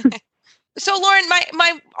 So, Lauren,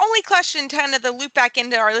 my only question, kind of the loop back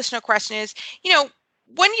into our listener question is,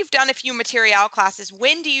 when you've done a few material classes,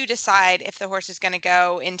 when do you decide if the horse is going to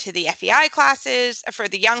go into the FEI classes for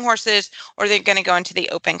the young horses, or they're going to go into the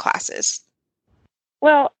open classes?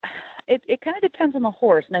 Well, it kind of depends on the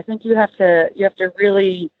horse, and I think you have to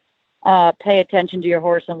really pay attention to your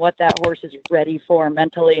horse and what that horse is ready for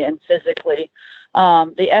mentally and physically.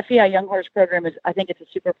 The FEI Young Horse program I think it's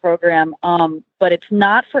a super program, but it's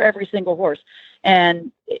not for every single horse.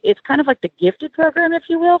 And it's kind of like the gifted program, if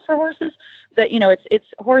you will, for horses that, it's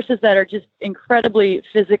horses that are just incredibly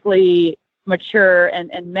physically mature and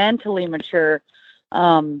mentally mature,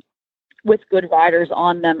 with good riders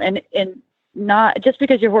on them. And not just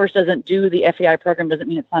because your horse doesn't do the FEI program doesn't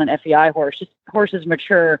mean it's not an FEI horse. Just horses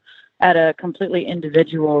mature at a completely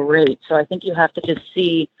individual rate. So I think you have to just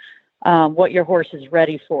see what your horse is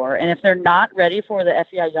ready for. And if they're not ready for the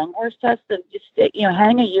FEI Young Horse Test, then just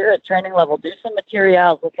hang a year at training level, do some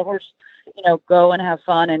materials, let the horse go and have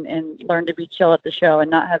fun and learn to be chill at the show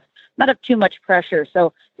and not have too much pressure.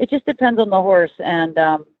 So it just depends on the horse. And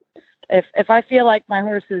if I feel like my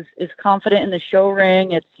horse is confident in the show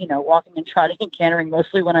ring, it's walking and trotting and cantering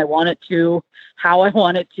mostly when I want it to, how I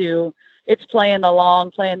want it to, it's playing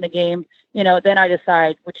the game, then I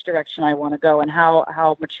decide which direction I want to go and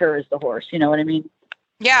how mature is the horse. You know what I mean?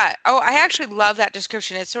 Yeah. Oh, I actually love that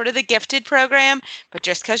description. It's sort of the gifted program, but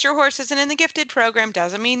just because your horse isn't in the gifted program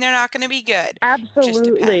doesn't mean they're not going to be good.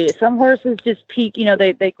 Absolutely. Some horses just peak,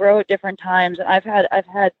 they grow at different times. And I've had,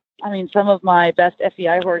 some of my best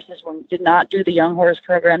FEI horses did not do the young horse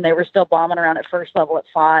program. They were still bombing around at first level at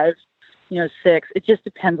 5, 6. It just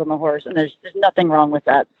depends on the horse, and there's nothing wrong with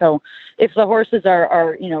that. So if the horses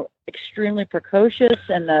are extremely precocious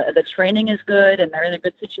and the training is good and they're in a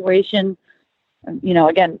good situation,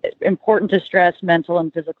 again, important to stress mental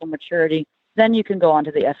and physical maturity, then you can go on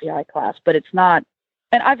to the FEI class. But it's not,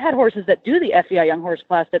 and I've had horses that do the FEI young horse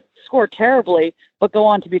class that score terribly, but go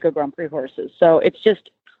on to be good Grand Prix horses. So it's just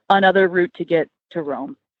another route to get to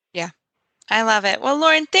Rome. Yeah. I love it. Well,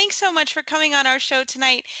 Lauren, thanks so much for coming on our show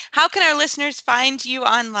tonight. How can our listeners find you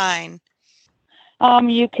online?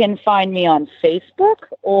 You can find me on Facebook,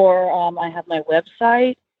 or I have my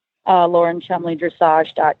website,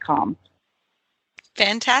 laurenchumleydressage.com.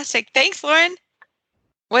 Fantastic. Thanks, Lauren.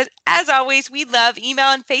 As always, we love email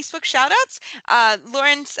and Facebook shout-outs.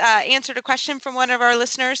 Lauren's answered a question from one of our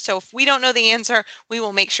listeners, so if we don't know the answer, we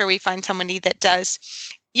will make sure we find somebody that does.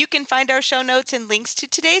 You can find our show notes and links to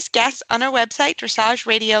today's guests on our website,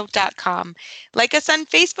 dressageradio.com. Like us on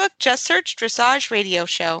Facebook, just search Dressage Radio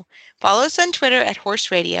Show. Follow us on Twitter at Horse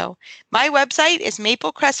Radio. My website is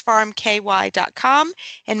maplecrestfarmky.com,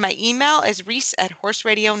 and my email is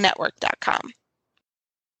reese@horseradionetwork.com.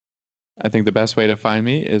 I think the best way to find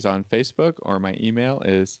me is on Facebook, or my email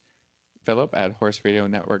is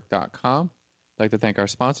philip@horseradionetwork.com. I'd like to thank our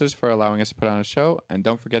sponsors for allowing us to put on a show, and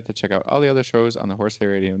don't forget to check out all the other shows on the Horse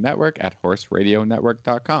Radio Network at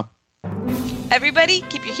horseradionetwork.com. Everybody,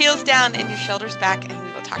 keep your heels down and your shoulders back, and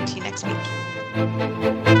we will talk to you next week.